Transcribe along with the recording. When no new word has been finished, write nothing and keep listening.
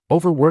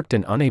Overworked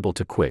and unable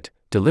to quit,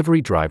 delivery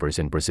drivers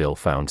in Brazil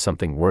found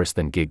something worse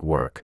than gig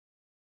work.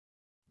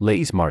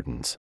 Lays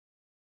Martins.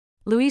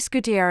 Luis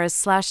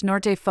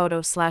Gutierrez/Norte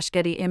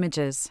Photo/Getty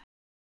Images.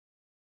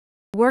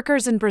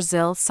 Workers in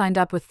Brazil signed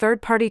up with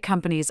third-party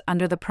companies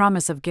under the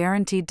promise of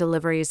guaranteed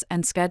deliveries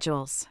and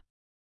schedules.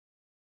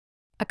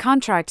 A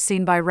contract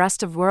seen by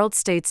rest of world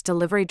states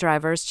delivery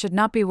drivers should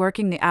not be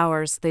working the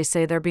hours they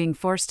say they're being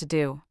forced to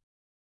do.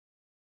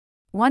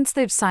 Once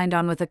they've signed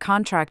on with a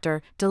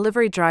contractor,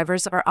 delivery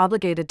drivers are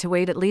obligated to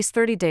wait at least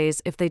 30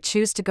 days if they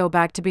choose to go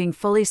back to being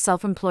fully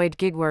self-employed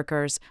gig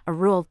workers, a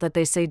rule that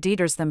they say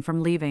deters them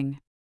from leaving.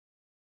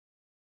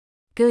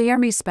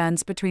 Guilherme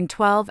spends between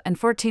 12 and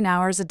 14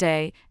 hours a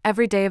day,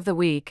 every day of the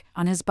week,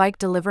 on his bike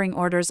delivering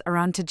orders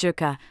around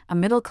Tijuca, a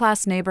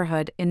middle-class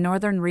neighborhood in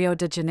northern Rio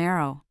de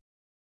Janeiro.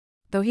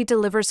 Though he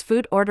delivers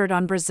food ordered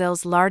on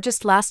Brazil's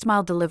largest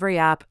last-mile delivery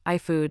app,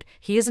 iFood,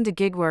 he isn't a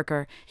gig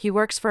worker. He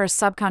works for a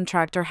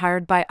subcontractor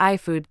hired by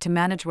iFood to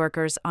manage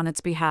workers on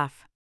its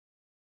behalf.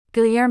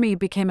 Guilherme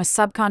became a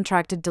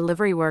subcontracted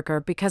delivery worker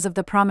because of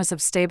the promise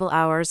of stable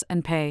hours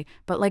and pay,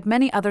 but like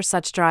many other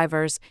such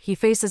drivers, he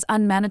faces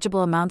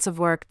unmanageable amounts of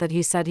work that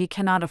he said he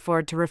cannot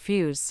afford to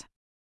refuse.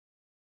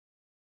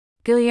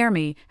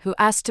 Guilherme, who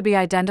asked to be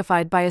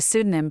identified by a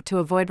pseudonym to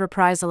avoid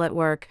reprisal at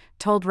work,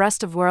 told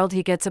Rest of World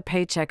he gets a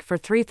paycheck for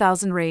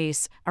 3,000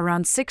 reais,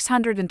 around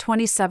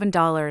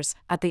 $627,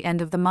 at the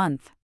end of the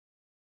month.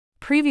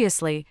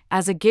 Previously,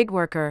 as a gig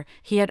worker,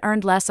 he had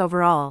earned less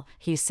overall,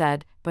 he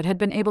said, but had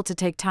been able to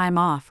take time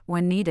off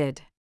when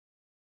needed.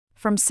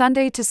 From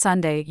Sunday to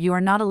Sunday, you are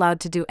not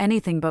allowed to do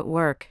anything but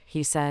work,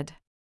 he said.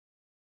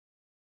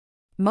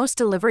 Most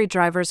delivery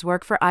drivers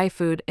work for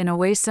iFood in a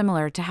way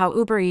similar to how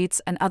Uber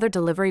Eats and other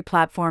delivery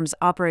platforms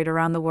operate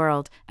around the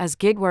world, as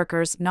gig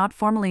workers not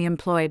formally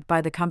employed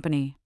by the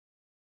company.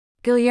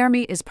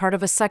 Guilherme is part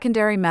of a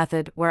secondary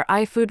method where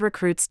iFood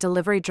recruits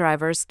delivery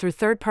drivers through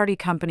third-party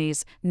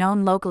companies,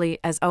 known locally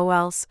as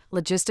OLs,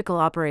 logistical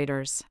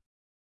operators.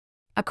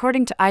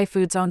 According to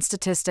iFood's own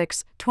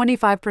statistics,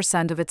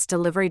 25% of its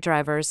delivery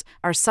drivers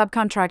are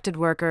subcontracted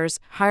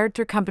workers hired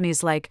through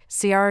companies like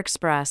CR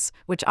Express,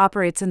 which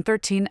operates in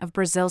 13 of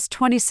Brazil's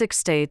 26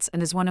 states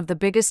and is one of the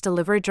biggest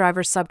delivery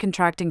driver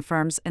subcontracting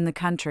firms in the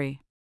country.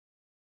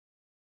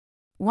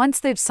 Once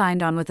they've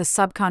signed on with a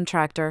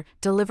subcontractor,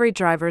 delivery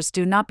drivers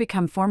do not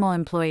become formal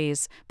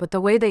employees, but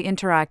the way they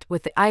interact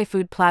with the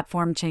iFood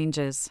platform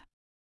changes.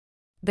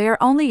 They are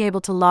only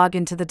able to log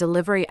into the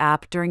delivery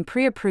app during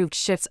pre-approved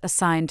shifts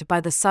assigned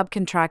by the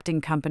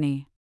subcontracting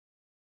company.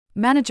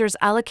 Managers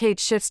allocate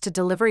shifts to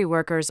delivery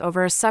workers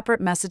over a separate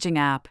messaging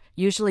app,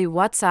 usually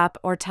WhatsApp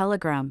or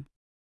Telegram.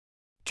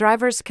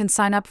 Drivers can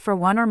sign up for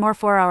 1 or more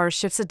 4-hour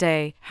shifts a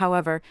day.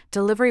 However,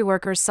 delivery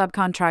workers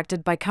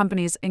subcontracted by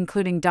companies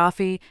including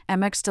Dafi,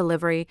 MX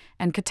Delivery,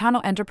 and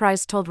Catano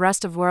Enterprise told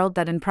Rest of World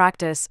that in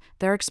practice,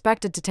 they're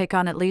expected to take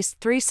on at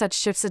least 3 such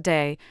shifts a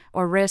day,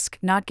 or risk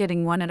not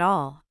getting one at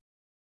all.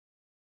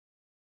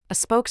 A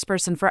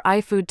spokesperson for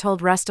iFood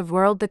told Rest of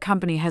World the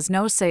company has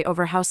no say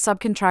over how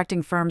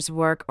subcontracting firms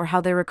work or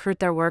how they recruit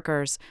their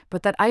workers,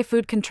 but that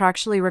iFood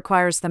contractually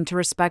requires them to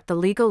respect the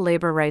legal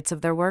labor rights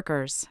of their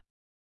workers.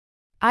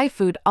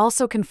 iFood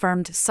also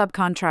confirmed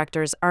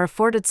subcontractors are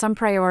afforded some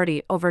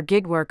priority over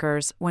gig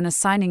workers when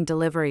assigning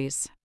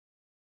deliveries.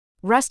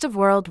 Rest of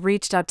World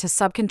reached out to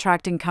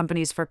subcontracting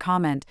companies for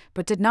comment,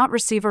 but did not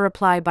receive a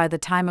reply by the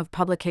time of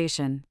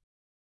publication.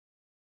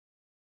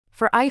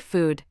 For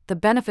iFood, the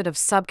benefit of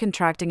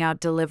subcontracting out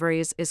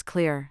deliveries is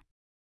clear.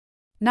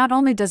 Not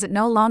only does it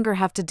no longer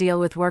have to deal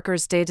with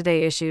workers'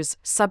 day-to-day issues,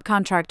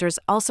 subcontractors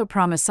also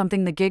promise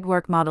something the gig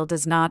work model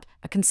does not: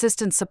 a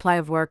consistent supply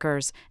of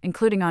workers,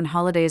 including on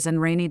holidays and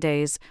rainy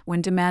days,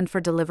 when demand for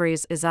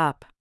deliveries is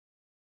up.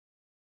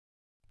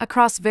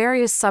 Across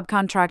various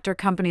subcontractor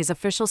companies'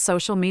 official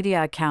social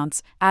media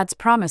accounts, ads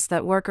promise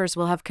that workers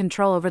will have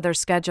control over their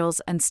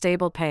schedules and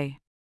stable pay.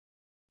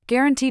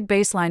 Guaranteed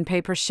baseline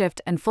pay per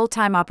shift and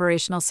full-time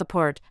operational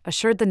support,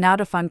 assured the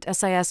now-defunct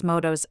SIS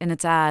Motos in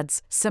its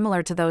ads,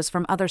 similar to those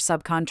from other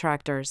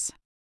subcontractors.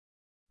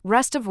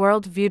 Rest of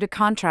World viewed a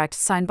contract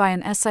signed by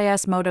an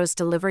SIS Motos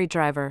delivery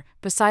driver.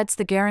 Besides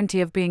the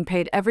guarantee of being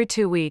paid every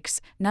 2 weeks,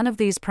 none of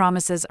these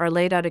promises are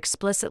laid out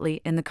explicitly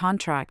in the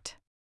contract.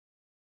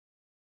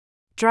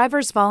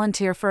 Drivers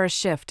volunteer for a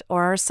shift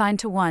or are assigned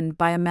to one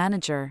by a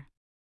manager.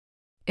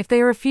 If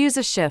they refuse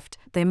a shift,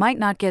 they might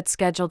not get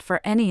scheduled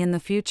for any in the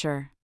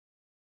future.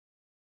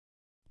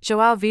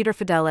 João Vitor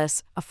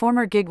Fidelis, a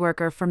former gig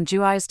worker from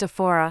Juiz de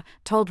Fora,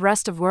 told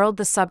Rest of World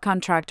the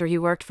subcontractor he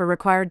worked for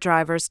required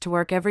drivers to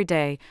work every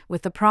day,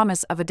 with the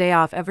promise of a day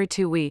off every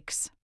 2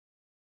 weeks.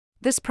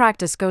 This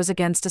practice goes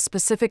against a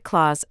specific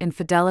clause in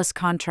Fidelis'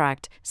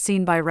 contract,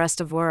 seen by Rest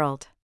of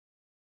World.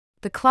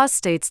 The clause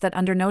states that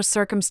under no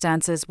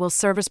circumstances will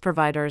service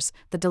providers,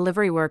 the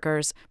delivery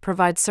workers,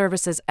 provide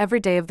services every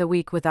day of the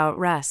week without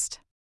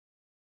rest.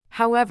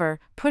 However,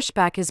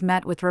 pushback is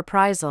met with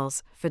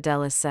reprisals,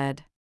 Fidelis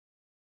said.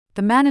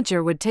 The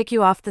manager would take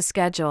you off the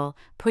schedule,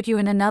 put you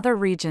in another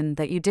region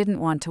that you didn't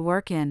want to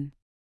work in.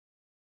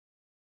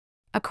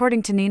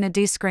 According to Nina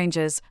D.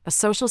 Scranges, a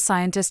social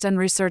scientist and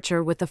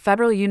researcher with the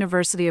Federal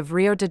University of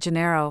Rio de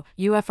Janeiro,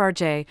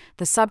 UFRJ,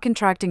 the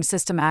subcontracting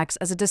system acts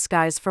as a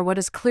disguise for what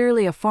is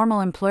clearly a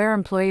formal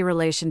employer-employee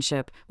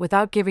relationship,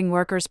 without giving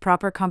workers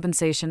proper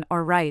compensation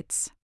or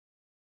rights.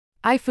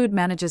 iFood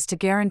manages to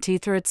guarantee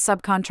through its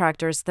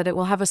subcontractors that it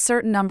will have a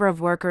certain number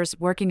of workers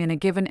working in a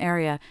given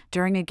area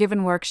during a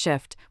given work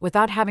shift,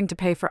 without having to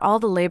pay for all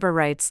the labor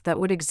rights that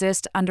would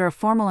exist under a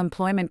formal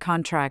employment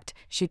contract,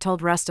 she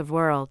told Rest of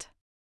World.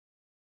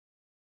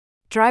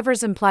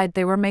 Drivers implied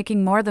they were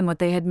making more than what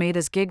they had made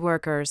as gig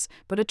workers,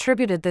 but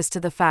attributed this to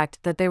the fact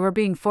that they were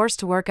being forced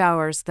to work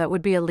hours that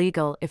would be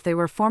illegal if they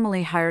were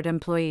formally hired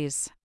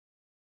employees.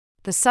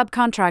 The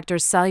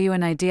subcontractors sell you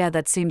an idea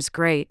that seems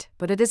great,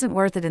 but it isn't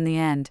worth it in the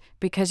end,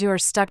 because you are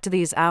stuck to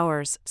these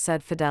hours,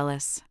 said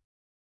Fidelis.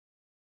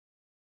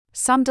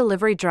 Some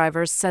delivery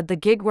drivers said the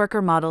gig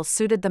worker model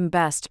suited them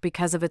best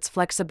because of its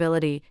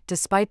flexibility,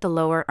 despite the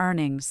lower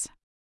earnings.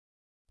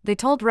 They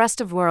told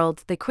Rest of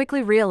World they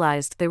quickly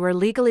realized they were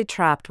legally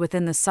trapped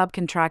within the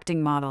subcontracting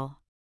model.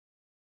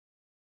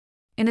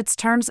 In its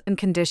terms and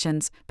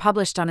conditions,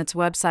 published on its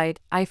website,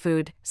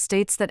 iFood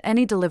states that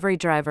any delivery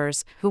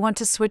drivers who want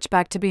to switch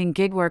back to being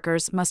gig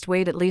workers must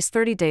wait at least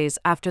 30 days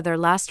after their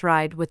last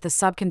ride with the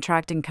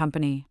subcontracting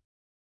company.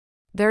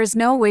 There is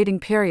no waiting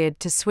period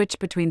to switch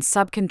between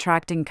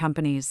subcontracting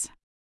companies.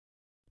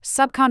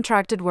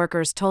 Subcontracted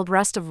workers told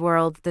Rest of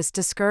World this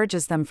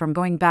discourages them from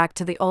going back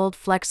to the old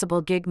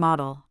flexible gig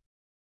model.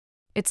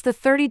 It's the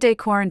 30-day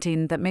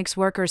quarantine that makes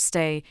workers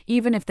stay,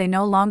 even if they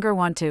no longer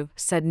want to,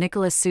 said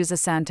Nicolas Souza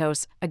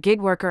Santos, a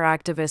gig worker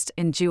activist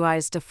in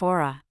Juiz de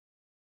Fora.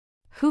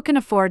 Who can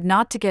afford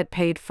not to get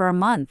paid for a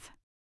month?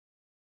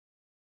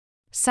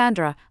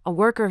 Sandra, a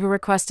worker who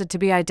requested to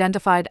be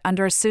identified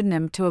under a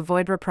pseudonym to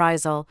avoid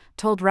reprisal,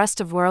 told Rest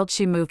of World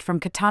she moved from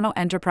Catano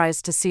Enterprise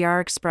to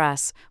CR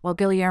Express, while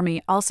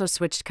Guilherme also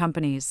switched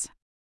companies.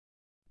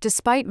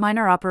 Despite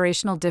minor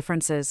operational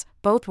differences,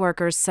 both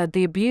workers said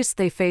the abuse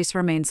they face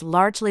remains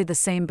largely the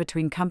same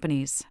between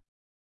companies.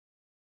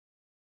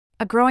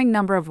 A growing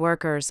number of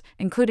workers,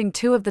 including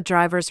two of the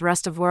drivers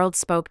Rest of World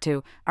spoke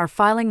to, are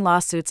filing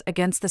lawsuits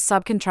against the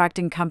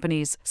subcontracting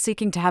companies,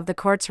 seeking to have the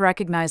courts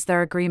recognize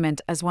their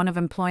agreement as one of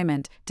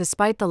employment,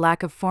 despite the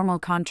lack of formal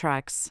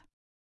contracts.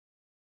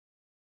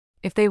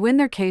 If they win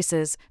their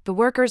cases, the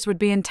workers would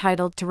be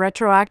entitled to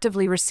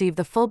retroactively receive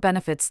the full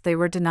benefits they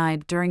were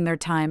denied during their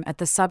time at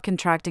the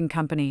subcontracting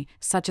company,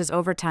 such as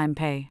overtime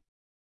pay.